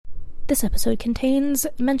This episode contains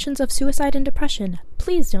mentions of suicide and depression.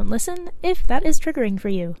 Please don't listen if that is triggering for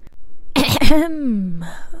you.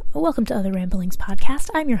 Welcome to Other Ramblings Podcast.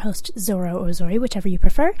 I'm your host, Zoro or Zori, whichever you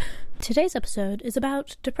prefer. Today's episode is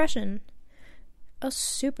about depression. A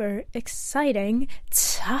super exciting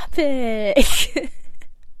topic.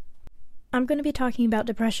 I'm going to be talking about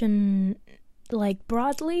depression, like,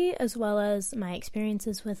 broadly, as well as my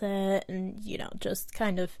experiences with it, and, just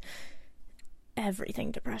kind of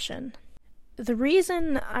everything depression. The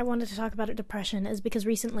reason I wanted to talk about depression is because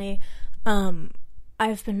recently,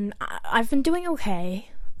 I've been doing okay.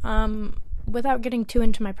 Without getting too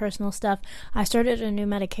into my personal stuff, I started a new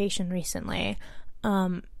medication recently,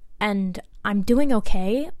 and I'm doing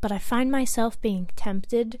okay, but I find myself being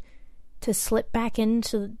tempted to slip back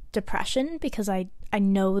into depression because I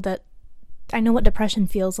know what depression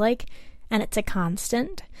feels like, and it's a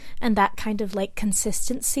constant, and that kind of, like,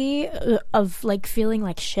 consistency of, like, feeling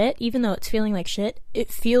like shit, even though it's feeling like shit, it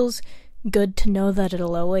feels good to know that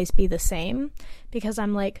it'll always be the same, because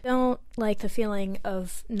I'm like, don't like the feeling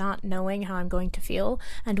of not knowing how I'm going to feel,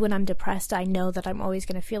 and when I'm depressed, I know that I'm always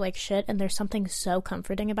going to feel like shit, and there's something so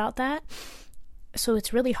comforting about that. So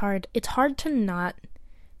it's really hard. It's hard to not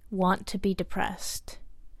want to be depressed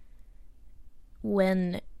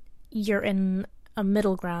when you're in a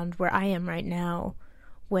middle ground where I am right now,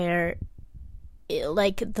 where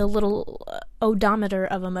like the little odometer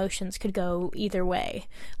of emotions could go either way.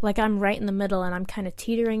 Like, I'm right in the middle, and I'm kind of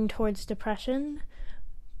teetering towards depression,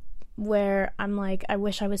 where I'm like, I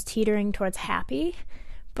wish I was teetering towards happy,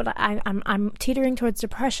 but I'm teetering towards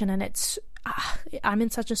depression, and it's I'm in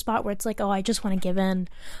such a spot where it's like, oh, I just want to give in.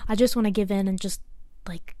 I just want to give in and just,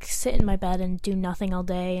 like, sit in my bed and do nothing all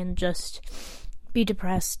day and just be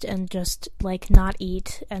depressed and just, like, not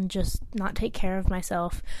eat and just not take care of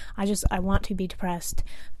myself. I want to be depressed,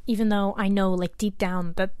 even though I know, like, deep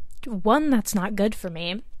down that, one, that's not good for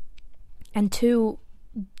me, and two,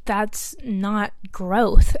 that's not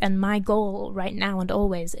growth, and my goal right now and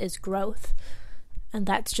always is growth, and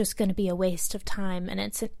that's just going to be a waste of time, and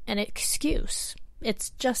it's an excuse. It's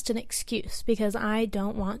just an excuse, because I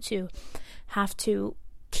don't want to have to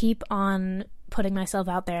keep on putting myself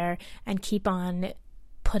out there and keep on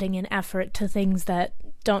putting in effort to things that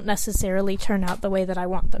don't necessarily turn out the way that I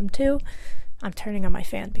want them to. I'm turning on my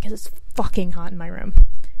fan because it's fucking hot in my room.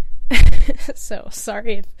 So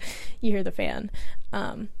sorry if you hear the fan.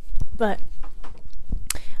 But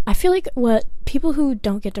I feel like what people who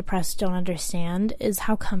don't get depressed don't understand is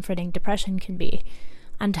how comforting depression can be,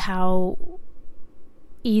 and how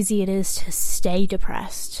easy it is to stay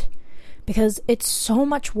depressed. Because it's so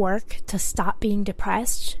much work to stop being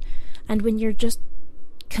depressed, and when you're just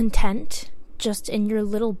content, just in your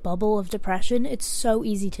little bubble of depression, it's so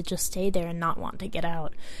easy to just stay there and not want to get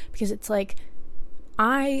out. Because it's like,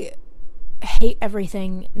 I hate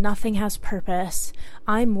everything, nothing has purpose,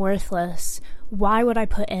 I'm worthless, why would I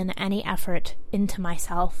put in any effort into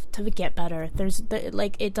myself to get better?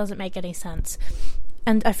 It doesn't make any sense.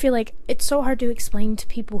 And I feel like it's so hard to explain to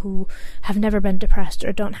people who have never been depressed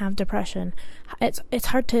or don't have depression. It's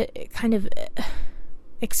hard to kind of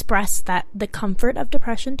express the comfort of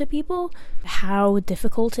depression to people, how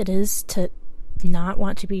difficult it is to not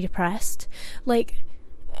want to be depressed. Like,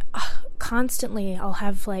 constantly I'll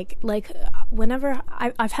have like whenever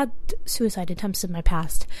I've had suicide attempts in my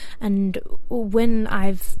past, and when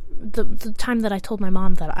the time that I told my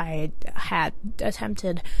mom that I had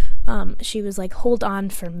attempted, she was like, hold on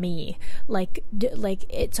for me, like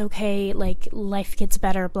it's okay, like, life gets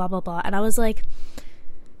better, blah blah blah, and I was like,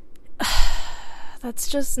 that's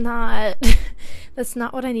just not that's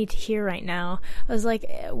not what I need to hear right now. I was like,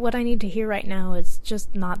 what I need to hear right now is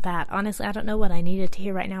just not that. Honestly, I don't know what I needed to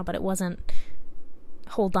hear right now, but it wasn't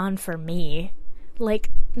hold on for me.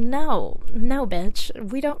 Like, no,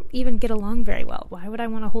 bitch. We don't even get along very well. Why would I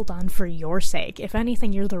want to hold on for your sake? If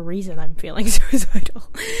anything, you're the reason I'm feeling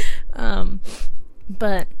suicidal.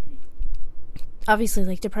 But obviously,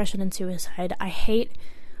 like, depression and suicide, I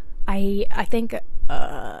think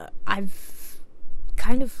I've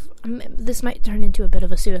kind of, this might turn into a bit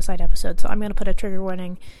of a suicide episode, so I'm going to put a trigger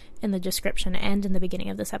warning in the description and in the beginning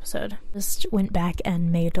of this episode. Just went back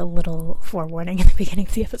and made a little forewarning in the beginning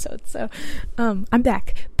of the episode, so I'm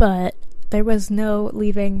back, but there was no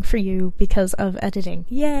leaving for you because of editing.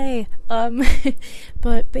 Yay!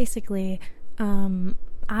 But basically,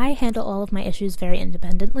 I handle all of my issues very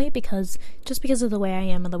independently because of the way I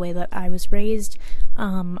am and the way that I was raised.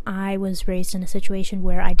 I was raised in a situation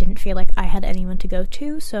where I didn't feel like I had anyone to go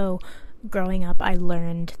to, so growing up I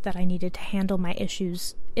learned that I needed to handle my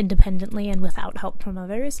issues independently and without help from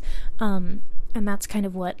others. And that's kind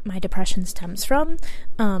of what my depression stems from,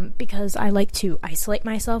 because I like to isolate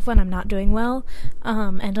myself when I'm not doing well,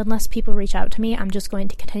 and unless people reach out to me, I'm just going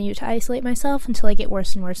to continue to isolate myself until I get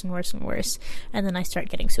worse and worse and worse and worse, and then I start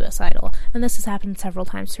getting suicidal. And this has happened several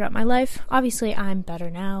times throughout my life. Obviously, I'm better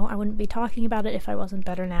now. I wouldn't be talking about it if I wasn't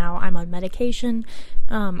better now. I'm on medication.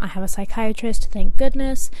 I have a psychiatrist, thank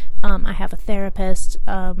goodness. I have a therapist.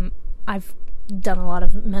 I've done a lot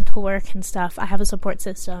of mental work and stuff. I have a support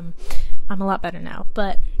system. I'm a lot better now,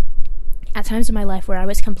 but at times in my life where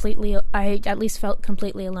I at least felt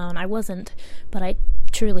completely alone. I wasn't, but I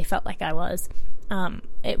truly felt like I was.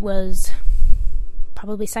 It was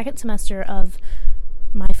probably second semester of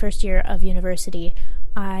my first year of university.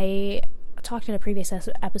 I talked in a previous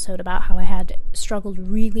episode about how I had struggled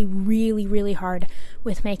really, really, really hard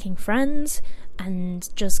with making friends and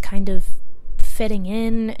just kind of fitting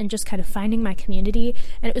in and just kind of finding my community.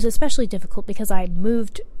 And it was especially difficult because I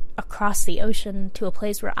moved across the ocean to a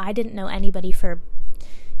place where I didn't know anybody for,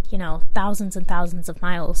 thousands and thousands of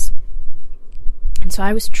miles. And so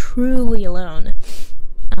I was truly alone.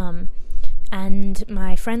 And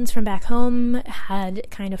my friends from back home had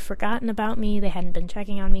kind of forgotten about me. They hadn't been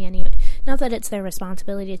checking on me not that it's their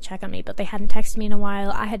responsibility to check on me, but they hadn't texted me in a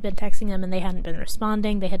while. I had been texting them and they hadn't been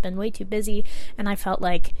responding. They had been way too busy, and I felt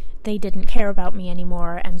like they didn't care about me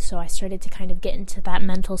anymore. And so I started to kind of get into that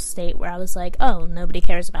mental state where I was like, oh, nobody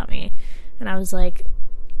cares about me. And I was like,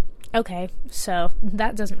 okay, so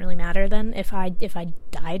that doesn't really matter then. If I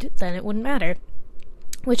died, then it wouldn't matter,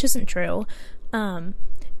 which isn't true.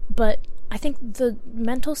 But I think the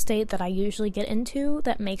mental state that I usually get into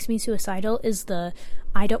that makes me suicidal is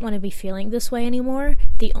I don't want to be feeling this way anymore.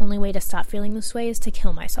 The only way to stop feeling this way is to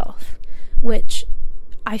kill myself, which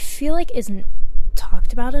I feel like isn't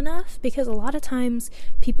talked about enough, because a lot of times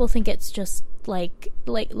people think it's just like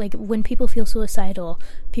when people feel suicidal,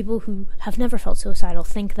 people who have never felt suicidal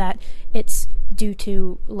think that it's due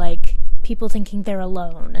to people thinking they're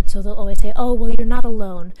alone, and so they'll always say, oh, well, you're not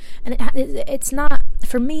alone. And it's not,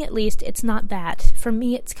 for me at least, it's not that. For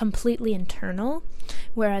me, it's completely internal,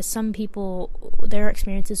 whereas some people, their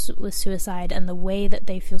experiences with suicide and the way that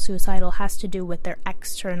they feel suicidal has to do with their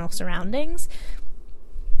external surroundings.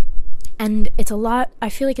 And I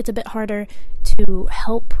feel like it's a bit harder to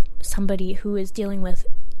help somebody who is dealing with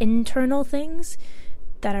internal things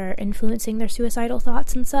that are influencing their suicidal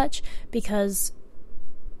thoughts and such, because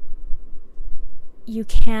you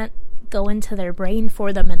can't go into their brain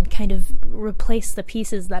for them and kind of replace the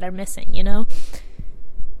pieces that are missing,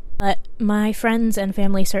 But my friends and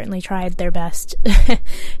family certainly tried their best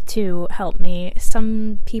to help me.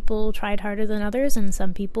 Some people tried harder than others, and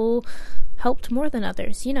some people helped more than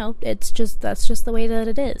others. That's just the way that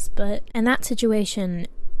it is. But in that situation,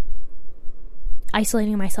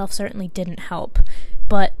 isolating myself certainly didn't help.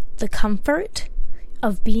 But the comfort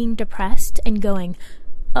of being depressed and going,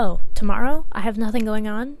 oh, tomorrow I have nothing going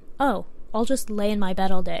on. Oh, I'll just lay in my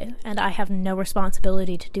bed all day and I have no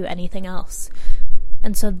responsibility to do anything else.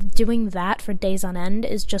 And so doing that for days on end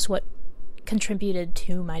is just what contributed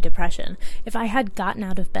to my depression. If I had gotten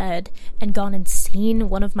out of bed and gone and seen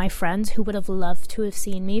one of my friends who would have loved to have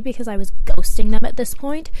seen me because I was ghosting them at this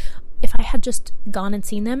point, if I had just gone and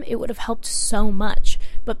seen them, it would have helped so much.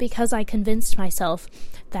 But because I convinced myself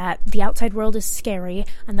that the outside world is scary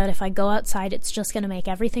and that if I go outside, it's just going to make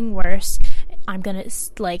everything worse, I'm going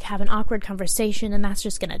to, have an awkward conversation and that's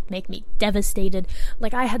just going to make me devastated.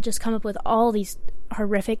 I had just come up with all these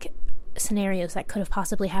horrific scenarios that could have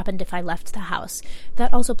possibly happened if I left the house.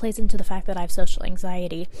 That also plays into the fact that I have social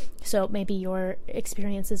anxiety. So maybe your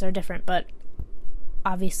experiences are different, but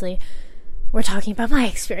obviously we're talking about my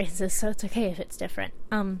experiences, so it's okay if it's different.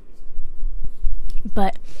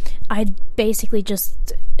 But I basically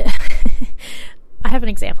just I have an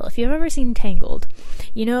example. If you've ever seen Tangled,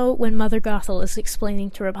 when Mother Gothel is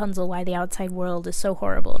explaining to Rapunzel why the outside world is so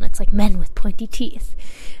horrible, and it's like men with pointy teeth,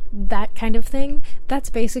 that kind of thing, that's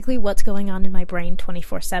basically what's going on in my brain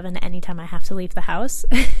 24/7 anytime I have to leave the house.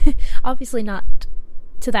 Obviously not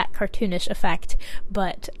to that cartoonish effect,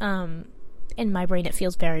 but in my brain it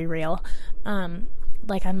feels very real.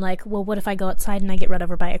 I'm like, well, what if I go outside and I get run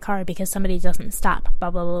over by a car because somebody doesn't stop, blah,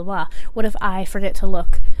 blah, blah, blah. What if I forget to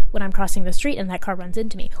look when I'm crossing the street and that car runs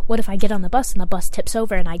into me? What if I get on the bus and the bus tips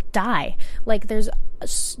over and I die? There's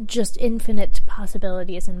just infinite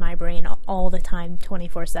possibilities in my brain all the time,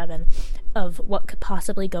 24/7, of what could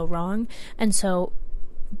possibly go wrong. And so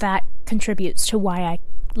that contributes to why I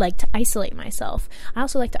like to isolate myself. I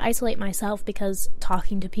also like to isolate myself because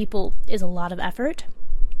talking to people is a lot of effort.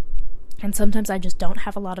 And sometimes I just don't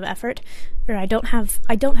have a lot of effort, or I don't have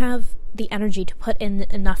the energy to put in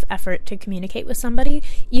enough effort to communicate with somebody.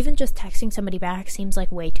 Even just texting somebody back seems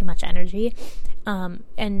like way too much energy.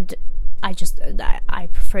 And I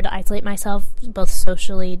prefer to isolate myself, both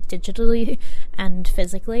socially, digitally, and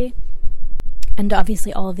physically. And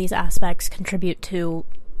obviously all of these aspects contribute to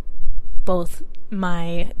both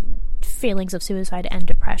my feelings of suicide and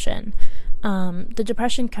depression. The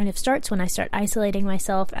depression kind of starts when I start isolating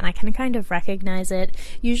myself, and I can kind of recognize it.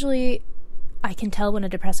 Usually I can tell when a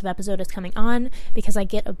depressive episode is coming on because I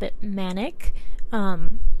get a bit manic,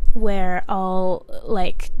 where I'll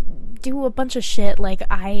like do a bunch of shit. Like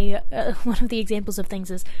one of the examples of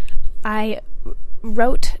things is I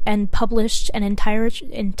wrote and published an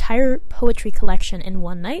entire poetry collection in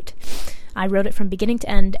one night. I wrote it from beginning to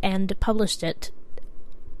end and published it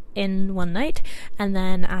in one night, and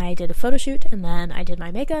then I did a photo shoot, and then I did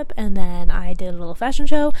my makeup, and then I did a little fashion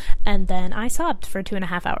show, and then I sobbed for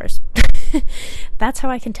 2.5 hours. That's how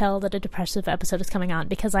I can tell that a depressive episode is coming on,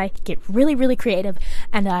 because I get really, really creative,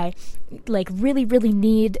 and I like really, really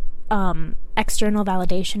need external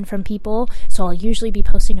validation from people. So I'll usually be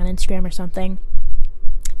posting on Instagram or something,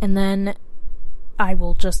 and then I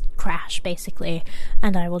will just crash, basically,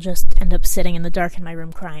 and I will just end up sitting in the dark in my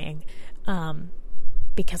room crying,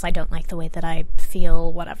 because I don't like the way that I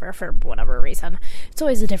feel, for whatever reason. It's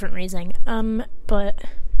always a different reason. But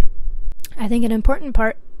I think an important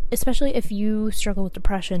part, especially if you struggle with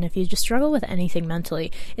depression, if you just struggle with anything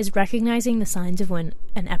mentally, is recognizing the signs of when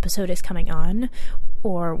an episode is coming on,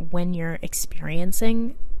 or when you're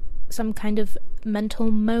experiencing some kind of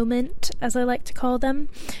mental moment, as I like to call them,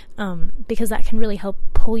 because that can really help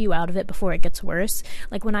pull you out of it before it gets worse.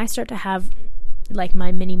 Like when I start to have like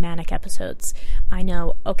my mini manic episodes, I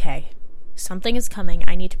know, okay, something is coming,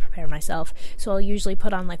 I need to prepare myself. So I'll usually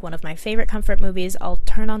put on like one of my favorite comfort movies. I'll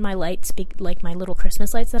turn on my lights, like my little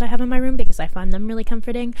Christmas lights that I have in my room, because I find them really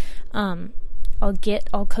comforting.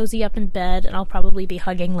 I'll cozy up in bed, and I'll probably be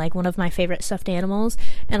hugging like one of my favorite stuffed animals,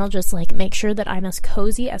 and I'll just like make sure that I'm as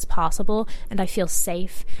cozy as possible and I feel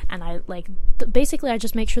safe, and I like basically I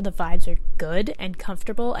just make sure the vibes are good and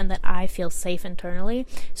comfortable, and that I feel safe internally,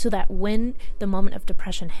 so that when the moment of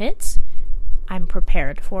depression hits, I'm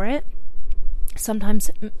prepared for it. Sometimes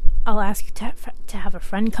I'll ask to have a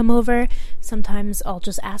friend come over. Sometimes I'll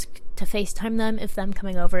just ask to FaceTime them if them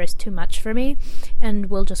coming over is too much for me, and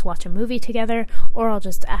we'll just watch a movie together, or I'll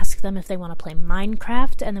just ask them if they want to play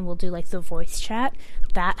Minecraft, and then we'll do like the voice chat.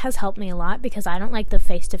 That has helped me a lot, because I don't like the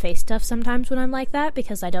face-to-face stuff sometimes when I'm like that,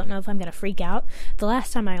 because I don't know if I'm going to freak out. The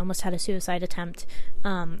last time I almost had a suicide attempt,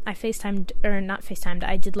 I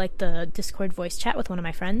I did like the Discord voice chat with one of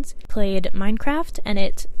my friends, played Minecraft, and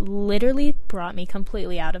it literally brought me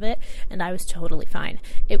completely out of it, and I was totally fine.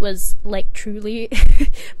 It was like truly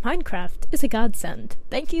Minecraft is a godsend.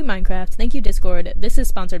 Thank you, Minecraft. Thank you, Discord. This is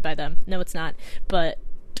sponsored by them. No, it's not, but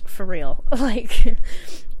for real, like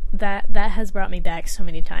that has brought me back so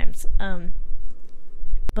many times.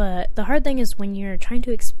 But the hard thing is when you're trying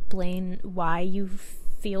to explain why you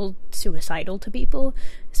feel suicidal to people,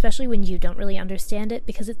 especially when you don't really understand it,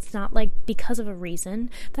 because it's not like because of a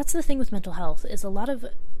reason. That's the thing with mental health, is a lot of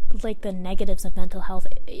like the negatives of mental health,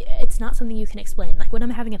 it's not something you can explain. Like when I'm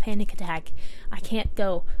having a panic attack, I can't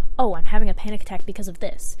go, oh, I'm having a panic attack because of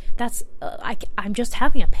this. That's I'm just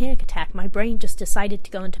having a panic attack. My brain just decided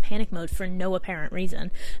to go into panic mode for no apparent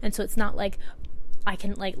reason. And so it's not like I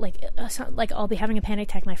can like I'll be having a panic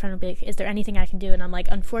attack, my friend will be like, is there anything I can do? And I'm like,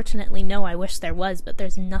 unfortunately no, I wish there was, but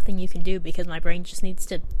there's nothing you can do, because my brain just needs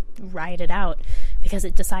to ride it out, because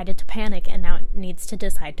it decided to panic, and now it needs to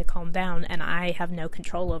decide to calm down, and I have no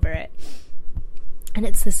control over it. And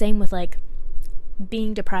it's the same with like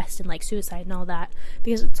being depressed and like suicide and all that,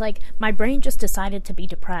 because it's like my brain just decided to be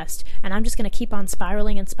depressed, and I'm just going to keep on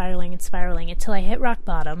spiraling and spiraling and spiraling until I hit rock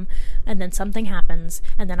bottom, and then something happens,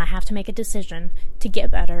 and then I have to make a decision to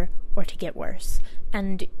get better or to get worse.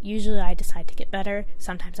 And usually I decide to get better,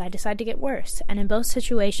 sometimes I decide to get worse, and in both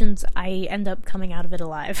situations I end up coming out of it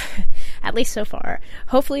alive. At least so far.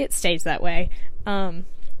 Hopefully it stays that way.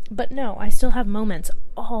 But no, I still have moments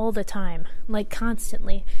all the time, like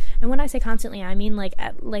constantly. And when I say constantly, I mean like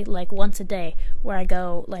once a day, where I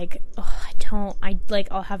go like, oh,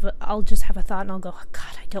 I'll just have a thought, and I'll go, oh,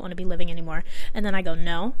 God, I don't want to be living anymore. And then I go,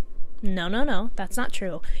 no, that's not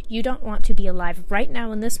true. You don't want to be alive right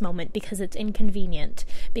now in this moment because it's inconvenient,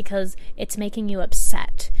 because it's making you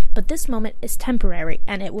upset. But this moment is temporary,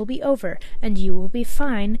 and it will be over, and you will be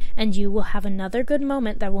fine, and you will have another good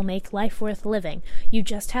moment that will make life worth living. You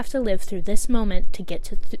just have to live through this moment to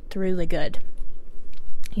get through the good.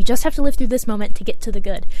 You just have to live through this moment to get to the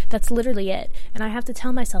good. That's literally it. And I have to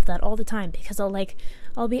tell myself that all the time, because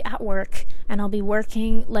I'll be at work and I'll be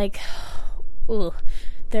working my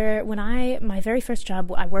very first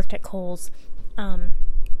job, I worked at Kohl's,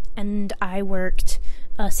 and I worked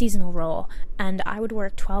a seasonal role, and I would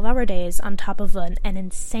work 12-hour days on top of an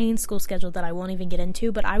insane school schedule that I won't even get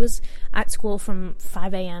into, but I was at school from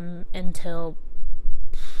 5 a.m. until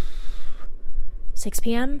 6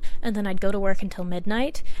 p.m. and then I'd go to work until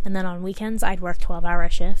midnight, and then on weekends I'd work 12-hour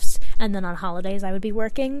shifts, and then on holidays I would be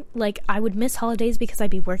working. I would miss holidays because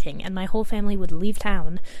I'd be working, and my whole family would leave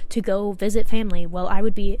town to go visit family while I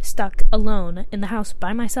would be stuck alone in the house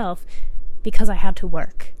by myself because I had to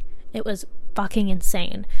work. It was fucking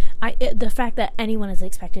insane. The fact that anyone is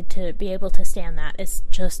expected to be able to stand that is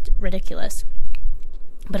just ridiculous.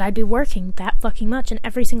 But I'd be working that fucking much, and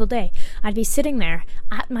every single day I'd be sitting there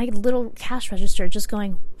at my little cash register just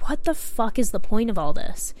going, what the fuck is the point of all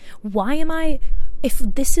this? If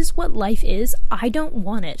this is what life is, I don't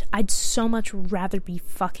want it. I'd so much rather be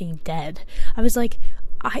fucking dead. I was like,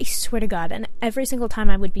 I swear to God, and every single time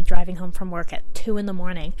I would be driving home from work at 2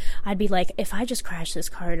 a.m, I'd be like, if I just crash this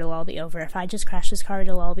car, it'll all be over. If I just crash this car,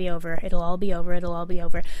 it'll all be over. It'll all be over. It'll all be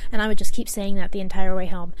over. And I would just keep saying that the entire way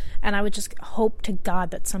home. And I would just hope to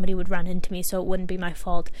God that somebody would run into me so it wouldn't be my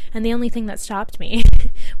fault. And the only thing that stopped me,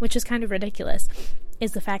 which is kind of ridiculous,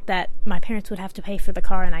 is the fact that my parents would have to pay for the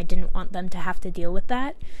car, and I didn't want them to have to deal with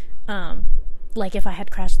that. If I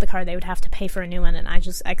had crashed the car, they would have to pay for a new one, and I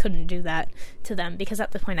couldn't do that to them, because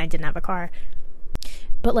at the point I didn't have a car.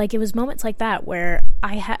 But, it was moments like that where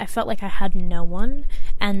I felt like I had no one,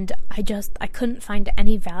 and I couldn't find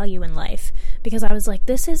any value in life, because I was like,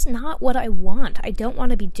 this is not what I want. I don't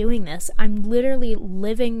want to be doing this. I'm literally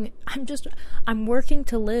living, I'm working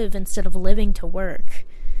to live instead of living to work.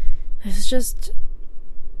 It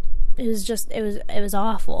was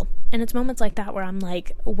awful. And it's moments like that where I'm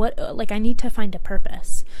like, I need to find a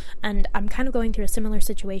purpose. And I'm kind of going through a similar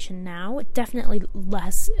situation now, definitely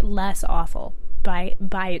less awful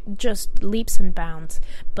by just leaps and bounds.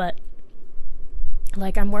 But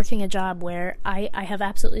I'm working a job where I have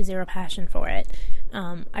absolutely zero passion for it.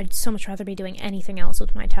 I'd so much rather be doing anything else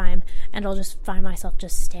with my time, and I'll just find myself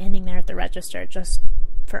just standing there at the register just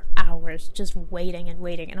for hours, just waiting and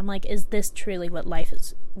waiting. And I'm like, is this truly what life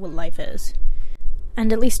is?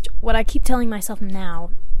 And at least what I keep telling myself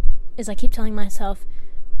now is I keep telling myself,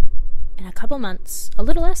 in a couple months, a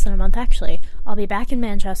little less than a month actually, I'll be back in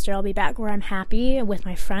Manchester. I'll be back where I'm happy, with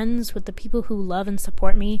my friends, with the people who love and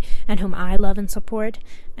support me and whom I love and support,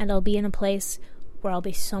 and I'll be in a place where I'll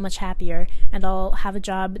be so much happier, and I'll have a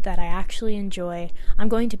job that I actually enjoy. I'm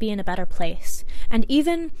going to be in a better place. And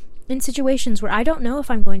even in situations where I don't know if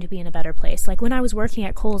I'm going to be in a better place, like when I was working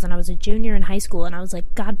at Kohl's and I was a junior in high school, and I was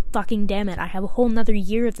like, God fucking damn it, I have a whole nother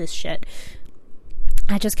year of this shit.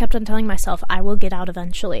 I just kept on telling myself I will get out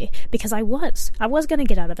eventually, because I was going to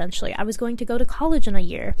get out eventually. I was going to go to college in a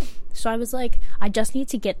year. So I was like, I just need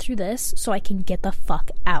to get through this so I can get the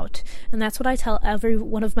fuck out. And that's what I tell every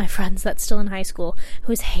one of my friends that's still in high school,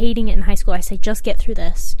 who is hating it in high school. I say, just get through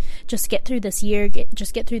this. Just get through this year.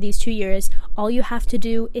 Just get through these 2 years. All you have to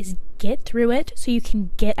do is get through it so you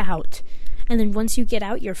can get out. And then once you get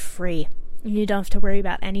out, you're free. You don't have to worry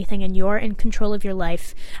about anything, and you're in control of your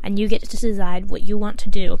life, and you get to decide what you want to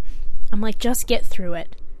do. I'm like, just get through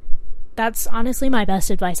it. That's honestly my best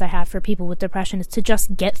advice I have for people with depression, is to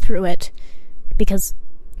just get through it, because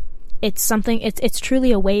it's something, it's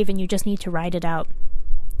truly a wave, and you just need to ride it out.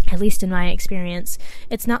 At least in my experience,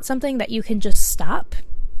 it's not something that you can just stop,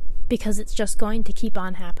 because it's just going to keep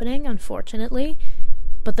on happening, unfortunately.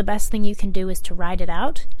 But the best thing you can do is to ride it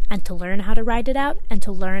out, and to learn how to ride it out, and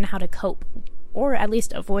to learn how to cope, or at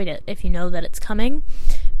least avoid it if you know that it's coming,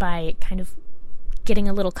 by kind of getting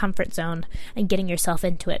a little comfort zone and getting yourself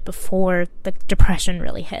into it before the depression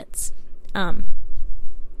really hits. I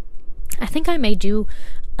think I may do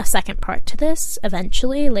a second part to this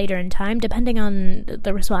eventually, later in time, depending on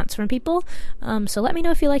the response from people. So let me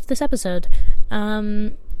know if you liked this episode,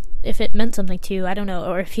 if it meant something to you, I don't know,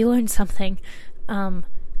 or if you learned something.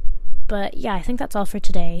 But yeah, I think that's all for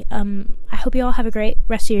today. I hope you all have a great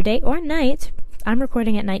rest of your day or night. I'm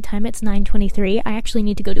recording at nighttime. It's 9:23. I actually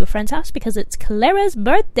need to go to a friend's house because it's Clara's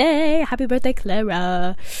birthday. Happy birthday,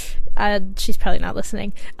 Clara. She's probably not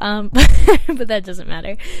listening. But that doesn't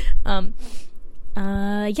matter.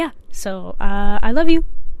 Yeah. So, I love you.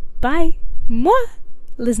 Bye. Mwah.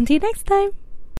 Listen to you next time.